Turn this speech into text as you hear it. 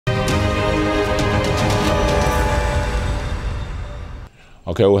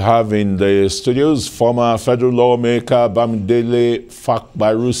Okay, we have in the studios former federal lawmaker Bamidele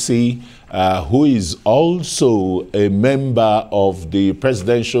Faparusi, who is also a member of the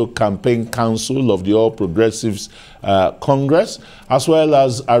Presidential Campaign Council of the All Progressives Congress, as well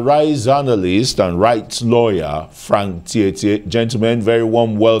as a Arise analyst and rights lawyer, Frank Tietie. Gentlemen, very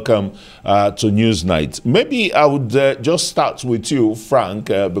warm welcome to Newsnight. Maybe I would just start with you, Frank,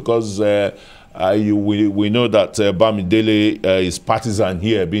 because we know that Bamidele is partisan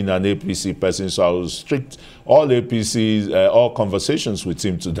here, being an APC person, so I will restrict all APCs, all conversations with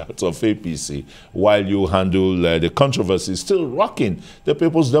him to that of APC, while you handle the controversy still rocking the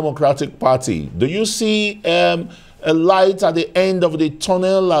People's Democratic Party. Do you see a light at the end of the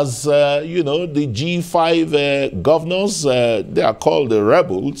tunnel as, you know, the G5 governors, they are called the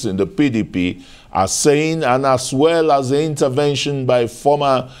rebels in the PDP, are saying, and as well as the intervention by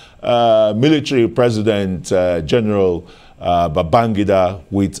former military President General Babangida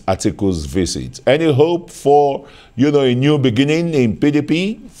with Atiku's visit? Any hope for, you know, a new beginning in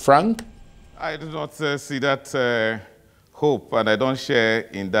PDP, Frank? I do not see that hope, and I don't share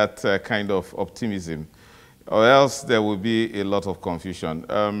in that kind of optimism, or else there will be a lot of confusion.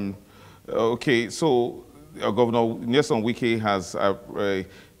 Okay, so Governor Nyesom Wike has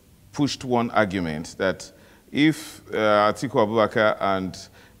pushed one argument that if Atiku Abubakar and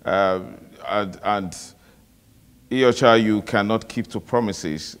Iyorchia, you cannot keep to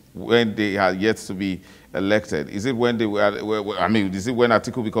promises when they are yet to be elected. Is it when they were, I mean, is it when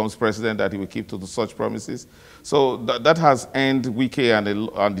Atiku becomes president that he will keep to such promises? So that has ended Wike and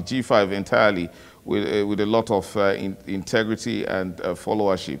the G5 entirely with a lot of integrity and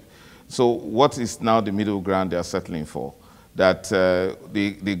followership. So what is now the middle ground they are settling for? That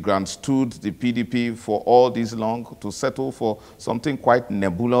they grandstood the PDP for all this long to settle for something quite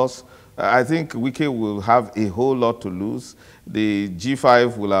nebulous. I think Wike will have a whole lot to lose. The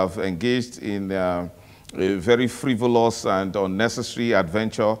G5 will have engaged in a very frivolous and unnecessary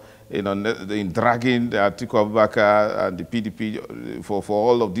adventure in dragging Atiku Abubakar and the PDP for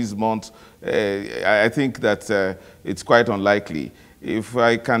all of these months. I think that it's quite unlikely. If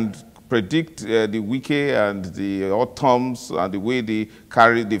I can predict the Wike and the autumns and the way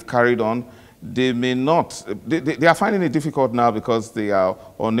they've carried on, they may not. They are finding it difficult now because they are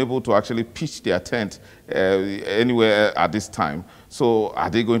unable to actually pitch their tent anywhere at this time. So are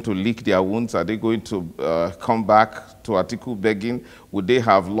they going to lick their wounds? Are they going to come back to Atiku begging? Would they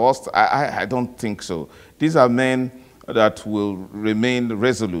have lost? I don't think so. These are men that will remain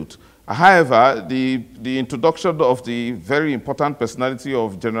resolute. However, the introduction of the very important personality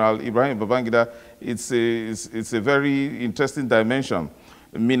of General Ibrahim Babangida, it's a very interesting dimension.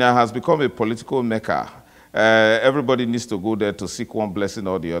 Mina has become a political mecca. Everybody needs to go there to seek one blessing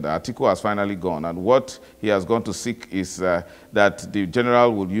or the other. Atiku has finally gone, and what he has gone to seek is that the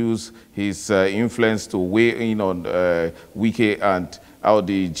general will use his influence to weigh in on Wike and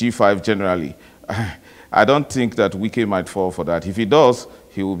the G5 generally. I don't think that Wike might fall for that. If he does,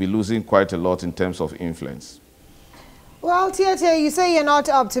 he will be losing quite a lot in terms of influence. Well, Tietie, you say you're not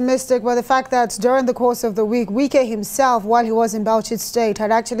optimistic, but the fact that during the course of the week, Wike himself, while he was in Bauchi State,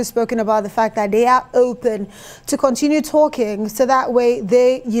 had actually spoken about the fact that they are open to continue talking, so that way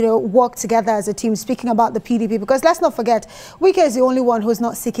they, you know, work together as a team, speaking about the PDP. Because let's not forget, Wike is the only one who's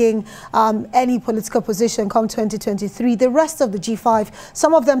not seeking any political position come 2023. The rest of the G5,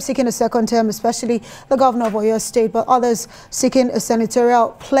 some of them seeking a second term, especially the governor of Oyo State, but others seeking a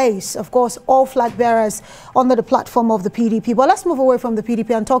senatorial place. Of course, all flag bearers under the platform of the PDP. But let's move away from the PDP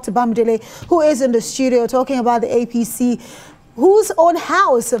and talk to Bamidele, who is in the studio talking about the APC, whose own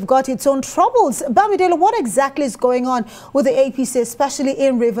house have got its own troubles. Bamidele, what exactly is going on with the APC, especially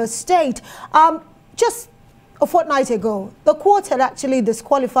in Rivers State? Just a fortnight ago, the court had actually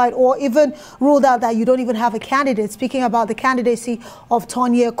disqualified or even ruled out that you don't even have a candidate, speaking about the candidacy of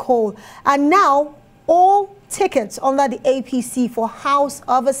Tanya Cole. And now, all tickets under the APC for House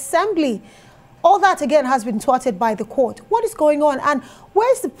of Assembly, all that, again, has been thwarted by the court. What is going on? And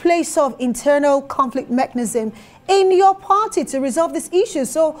where's the place of internal conflict mechanism in your party to resolve this issue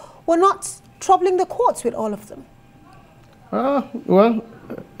so we're not troubling the courts with all of them?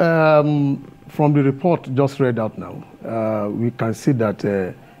 From the report just read out now, we can see that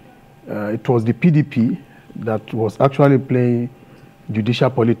it was the PDP that was actually playing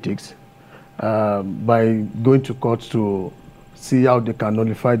judicial politics by going to court to see how they can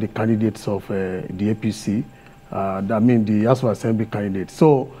nullify the candidates of the APC, I mean the House of Assembly candidates.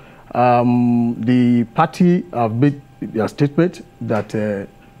 So the party have made their statement that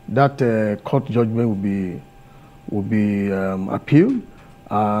that court judgment will be appealed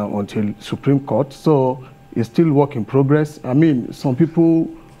until Supreme Court. So is still work in progress. I mean, some people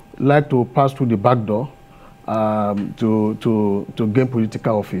like to pass through the back door to gain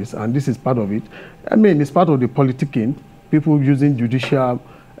political office, and this is part of it. I mean, it's part of the politicking. People using judicial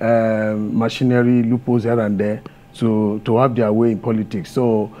machinery, loopholes here and there to have their way in politics.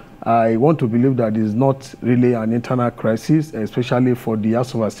 So I want to believe that it's not really an internal crisis, especially for the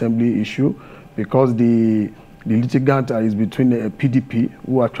House of Assembly issue, because the litigant is between the PDP,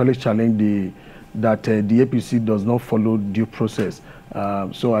 who actually challenged that the APC does not follow due process.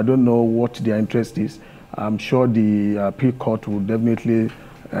 So I don't know what their interest is. I'm sure the appeal court will definitely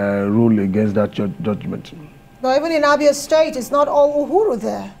rule against that judgment. But even in Abia State, it's not all Uhuru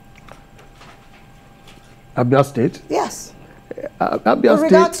there. Abia State? Yes. Abia With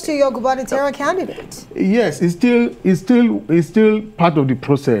regards to your gubernatorial candidate. Yes, it's still part of the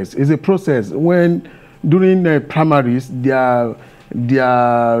process. It's a process. When during primaries, there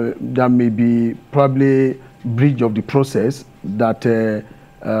may be probably breach of the process that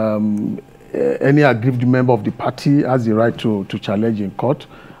any aggrieved member of the party has the right to challenge in court.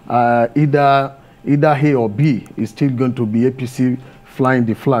 Either A or B is still going to be APC flying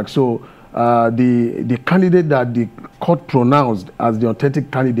the flag. So the candidate that the court pronounced as the authentic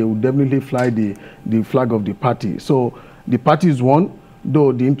candidate will definitely fly the flag of the party. So the party is one,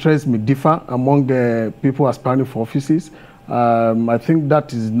 though the interests may differ among people aspiring for offices. I think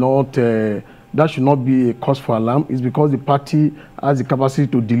that is not that should not be a cause for alarm. It's because the party has the capacity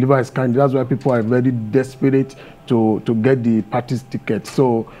to deliver its candidate. That's why people are very desperate to get the party's ticket.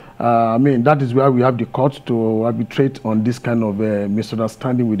 So I mean, that is why we have the court to arbitrate on this kind of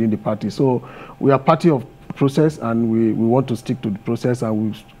misunderstanding within the party. So we are party of process, and we want to stick to the process,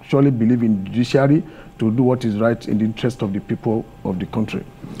 and we surely believe in judiciary to do what is right in the interest of the people of the country.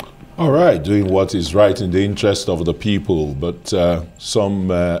 All right, doing what is right in the interest of the people, but some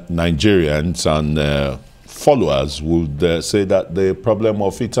Nigerians and followers would say that the problem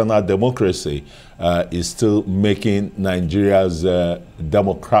of eternal democracy is still making Nigeria's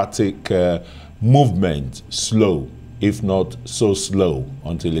democratic movement slow, if not so slow,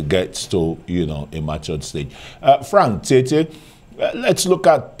 until it gets to, a matured stage. Frank, Tietie, let's look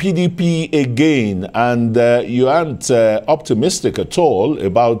at PDP again, and you aren't optimistic at all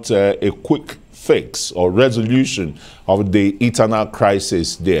about a quick fix or resolution of the eternal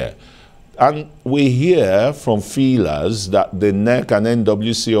crisis there. And we hear from feelers that the NEC and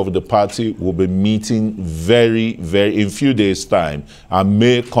NWC of the party will be meeting in few days' time, and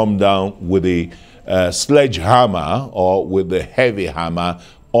may come down with a sledgehammer or with the heavy hammer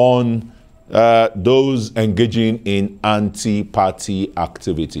on those engaging in anti-party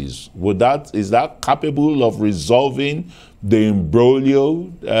activities. Is that capable of resolving the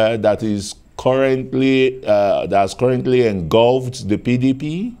imbroglio that has currently engulfed the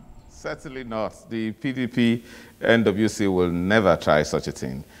PDP? Certainly not. The PDP NWC will never try such a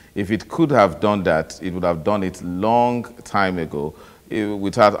thing. If it could have done that, it would have done it long time ago,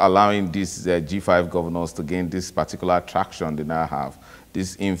 without allowing these G5 governors to gain this particular traction they now have,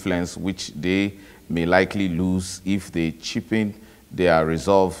 this influence which they may likely lose if they cheapen their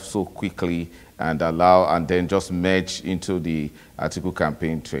resolve so quickly and then just merge into the Atiku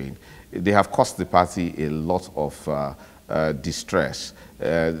campaign train. They have cost the party a lot of distress.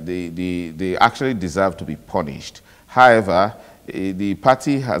 They actually deserve to be punished. However, the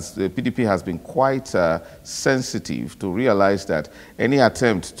PDP has been quite sensitive to realize that any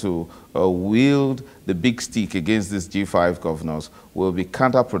attempt to wield the big stick against these G5 governors will be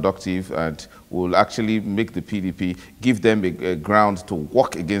counterproductive and will actually make the PDP, give them a ground to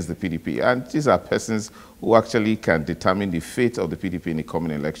work against the PDP. And these are persons who actually can determine the fate of the PDP in the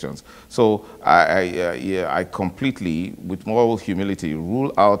coming elections. So I completely, with moral humility,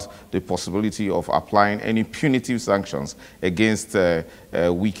 rule out the possibility of applying any punitive sanctions against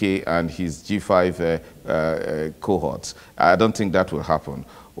Wike and his G5 cohorts. I don't think that will happen.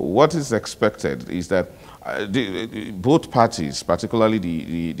 What is expected is that both parties, particularly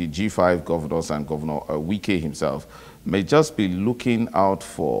the G5 governors and Governor Wike himself, may just be looking out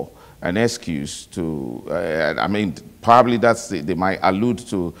for an excuse to, I mean, probably they might allude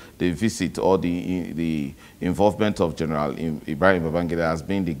to the visit or the involvement of General Ibrahim Babangida as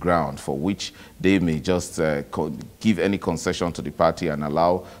being the ground for which they may just give any concession to the party and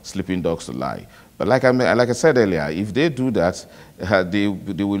allow sleeping dogs to lie. But like I said earlier, if they do that, they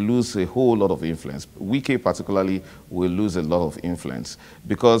will lose a whole lot of influence. Wike particularly will lose a lot of influence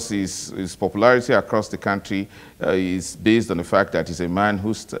because his popularity across the country is based on the fact that he's a man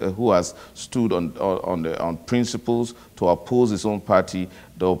who has stood on principles to oppose his own party,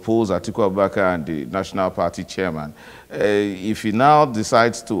 to oppose Atiku Abubakar and the National Party chairman. If he now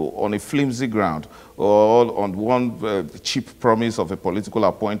decides to, on a flimsy ground or on one cheap promise of a political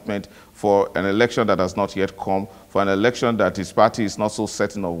appointment for an election that has not yet come, for an election that his party is not so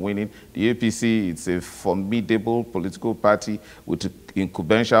certain of winning, the APC, it's a formidable political party with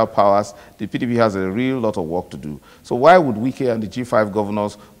incumbential powers. The PDP has a real lot of work to do. So why would Wike and the G5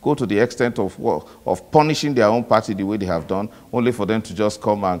 governors go to the extent of punishing their own party the way they have done, only for them to just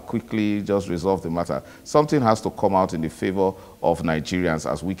come and quickly just resolve the matter? Something has to come out in the favor of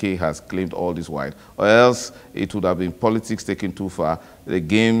Nigerians, as Wike has claimed all this while, or else it would have been politics taken too far, the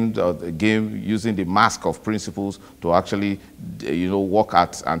game using the mask of principles to actually, work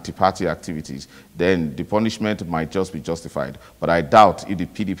at anti-party activities. Then the punishment might just be justified. But I doubt if the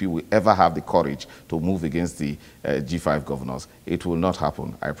PDP will ever have the courage to move against the G5 governors. It will not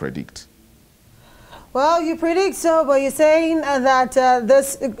happen, I predict. Well, you predict so, but you're saying that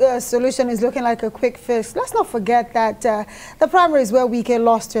this solution is looking like a quick fix. Let's not forget that the primaries where Wike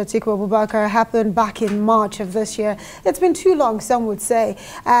lost to Atiku Abubakar happened back in March of this year. It's been too long, some would say.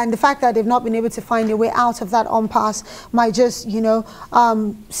 And the fact that they've not been able to find a way out of that impasse might just,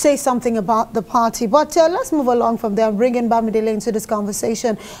 say something about the party. But let's move along from there and bring in Bamidele into this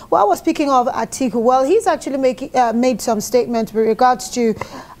conversation. Well, speaking of Atiku, well, he's actually made some statements with regards to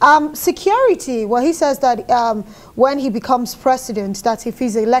security. Well, he says that when he becomes president, that if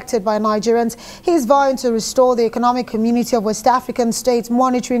he's elected by Nigerians, he's vowing to restore the Economic Community of West African States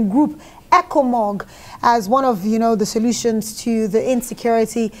Monitoring Group, ECOMOG, as one of, the solutions to the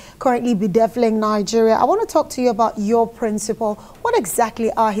insecurity currently bedeviling Nigeria. I want to talk to you about your principle. What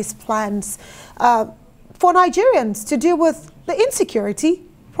exactly are his plans for Nigerians to deal with the insecurity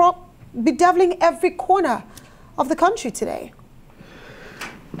bedeviling every corner of the country today?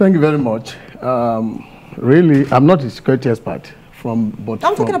 Thank you very much. Really, I'm not a security expert. I'm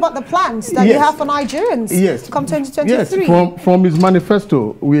talking about the plans that you have for Nigerians. Yes. Come 2023. Yes. From his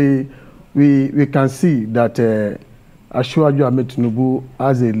manifesto, we can see that Asiwaju Ahmed Tinubu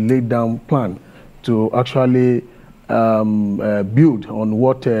has a laid down plan to actually build on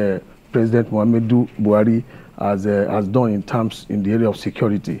what President Muhammadu Buhari has done in the area of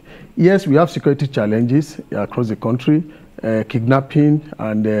security. Yes, we have security challenges across the country. Kidnapping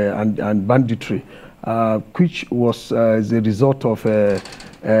and banditry, which was as a result of the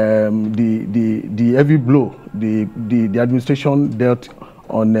heavy blow the administration dealt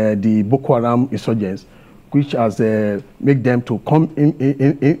on the Boko Haram insurgents, which has made them to come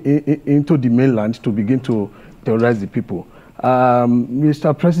into the mainland to begin to terrorize the people.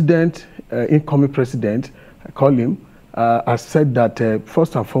 Mr. President, incoming president, I call him, has said that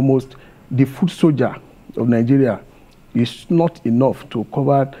first and foremost, the foot soldier of Nigeria is not enough to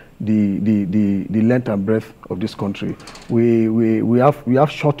cover the length and breadth of this country. We have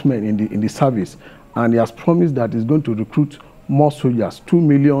short men in the service, and he has promised that he's going to recruit more soldiers, 2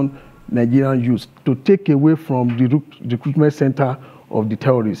 million Nigerian youths, to take away from the recruitment center of the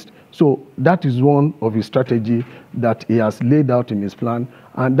terrorists. So that is one of his strategy that he has laid out in his plan,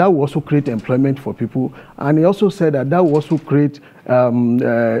 and that will also create employment for people. And he also said that will also create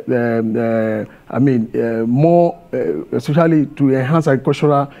more, especially to enhance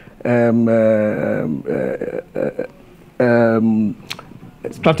agricultural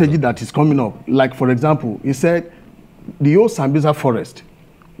strategy that is coming up. Like, for example, he said the old Sambisa forest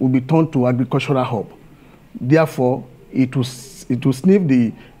will be turned to agricultural hub. Therefore, it will sniff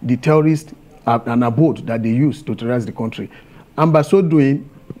the terrorists and abode that they use to terrorize the country. And by so doing,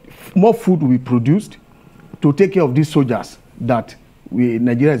 more food will be produced to take care of these soldiers that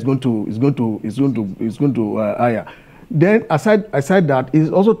Nigeria is going to hire. Then aside that, he's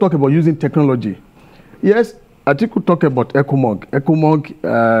also talking about using technology. Yes, Atiku talked about ECOMOG. ECOMOG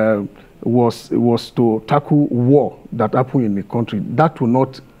was to tackle war that happened in the country. That will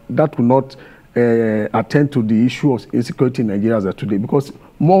not attend to the issue of insecurity in Nigeria as of today, because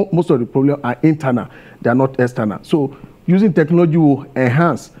most of the problems are internal, they are not external. So using technology will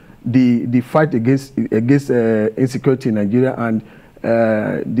enhance the fight against insecurity in Nigeria, and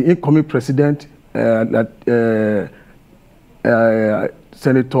the incoming president, Senator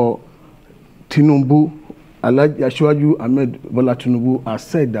Tinubu, Asiwaju Ahmed Bola Tinubu, has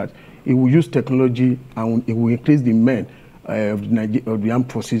said that he will use technology and it will increase the men of the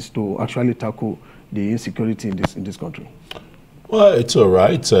armed forces to actually tackle the insecurity in this country. Well, it's all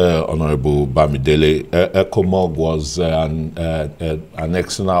right, Honorable Bamidele. ECOMOG was an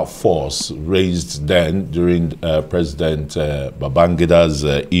external force raised then during President Babangida's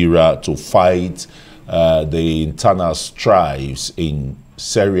era to fight the internal strifes in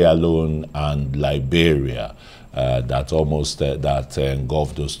Sierra Leone and Liberia. that almost that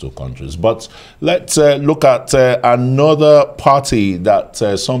engulfed those two countries. But let's look at another party that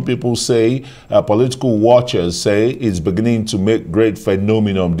some people say, political watchers say, is beginning to make great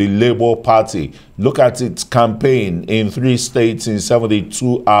phenomenon, the Labour Party. Look at its campaign in 3 states in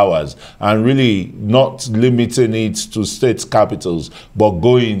 72 hours, and really not limiting it to state capitals, but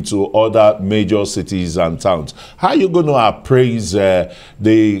going to other major cities and towns. How are you going to appraise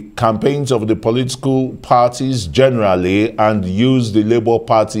the campaigns of the political parties generally and use the Labour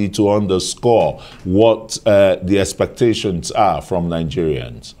Party to underscore what the expectations are from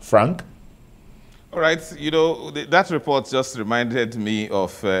Nigerians? Frank? All right, you know, that report just reminded me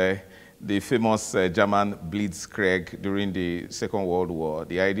of the famous German Blitzkrieg during the Second World War,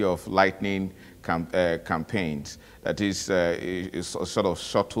 the idea of lightning campaigns, that is sort of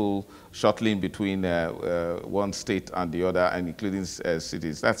shuttling between one state and the other, and including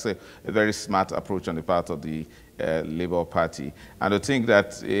cities. That's a very smart approach on the part of the Labour Party. And I think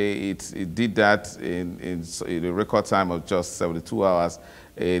that it did that in a record time of just 72 hours.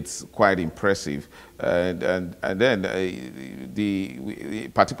 It's quite impressive. And then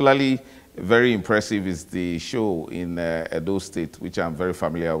particularly very impressive is the show in Edo State, which I'm very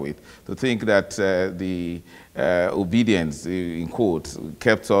familiar with. To think that the obedience, in quotes,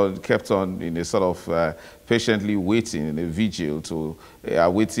 kept on in a sort of patiently waiting in a vigil to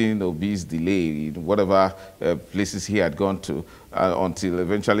awaiting Obi's delay in whatever places he had gone to until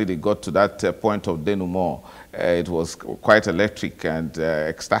eventually they got to that point of denouement. It was quite electric and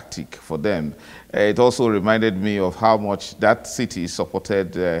ecstatic for them. It also reminded me of how much that city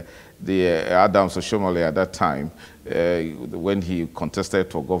supported the Adams Oshomole at that time when he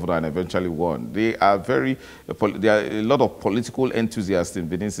contested for governor and eventually won. There are a lot of political enthusiasts in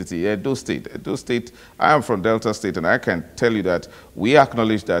Benin City. Edo State, I am from Delta State, and I can tell you that we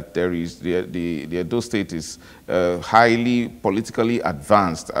acknowledge that there is the Edo State is highly politically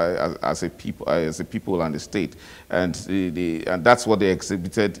advanced as a people and a state, and that's what they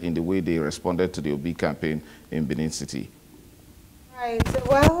exhibited in the way they responded to the Obi campaign in Benin City. Right.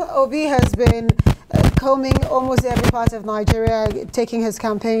 Well, Obi has been combing almost every part of Nigeria, taking his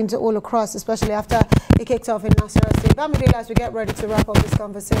campaigns all across, especially after he kicked off in Nasarawa State. Bamidele, as we get ready to wrap up this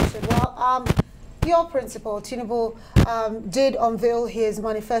conversation, well, your principal, Tinubu, did unveil his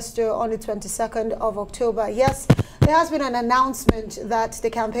manifesto on the 22nd of October. Yes, there has been an announcement that the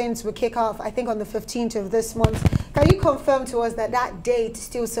campaigns will kick off, I think, on the 15th of this month. Can you confirm to us that that date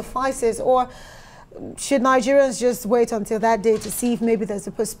still suffices, or should Nigerians just wait until that day to see if maybe there's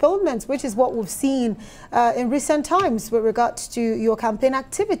a postponement, which is what we've seen in recent times with regards to your campaign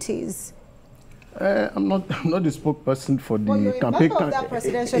activities? I'm not the spokesperson for the campaign. Of that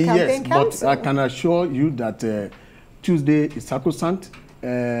presidential campaign council. But I can assure you that Tuesday is sacrosanct.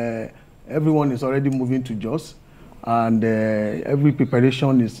 Everyone is already moving to Jos, and every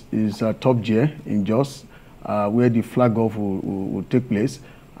preparation is top gear in Jos, where the flag off will take place.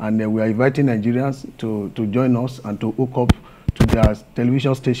 And we are inviting Nigerians to join us and to hook up to their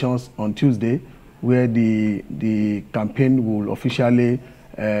television stations on Tuesday, where the campaign will officially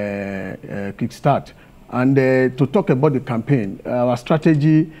kickstart. And to talk about the campaign, our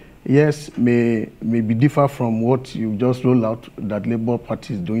strategy, yes, may be different from what you just rolled out that Labour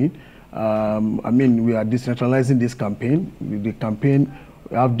Party is doing. I mean, we are decentralizing this campaign. The campaign,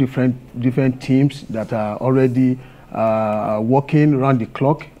 we have different teams that are already working around the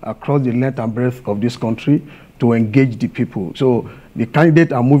clock across the length and breadth of this country to engage the people. So the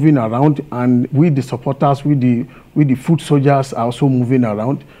candidates are moving around, and we, the supporters, we the foot soldiers, are also moving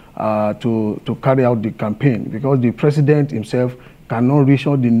around to carry out the campaign, because the president himself cannot reach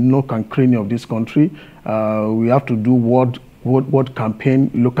out the nook and cranny of this country. We have to do ward campaign,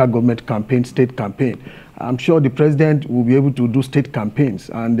 local government campaign, state campaign. I'm sure the president will be able to do state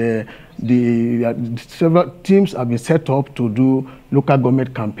campaigns, and several teams have been set up to do local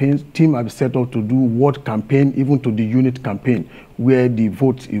government campaigns. Teams have been set up to do ward campaign, even to the unit campaign, where the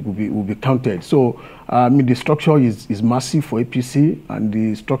votes will be counted. So, I mean, the structure is massive for APC, and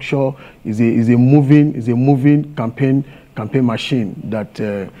the structure is a moving campaign machine that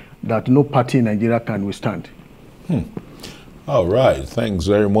no party in Nigeria can withstand. All right, thanks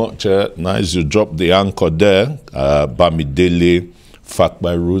very much. Nice you dropped the anchor there. Bamidele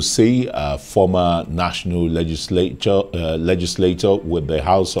Faparusi, former national legislator with the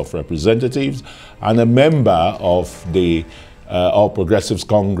House of Representatives and a member of the All Progressives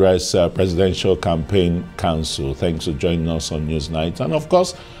Congress Presidential Campaign Council. Thanks for joining us on Newsnight. And of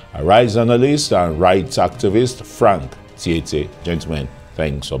course, a rights analyst and rights activist, Frank Tietie. Gentlemen,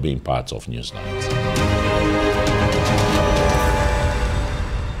 thanks for being part of Newsnight.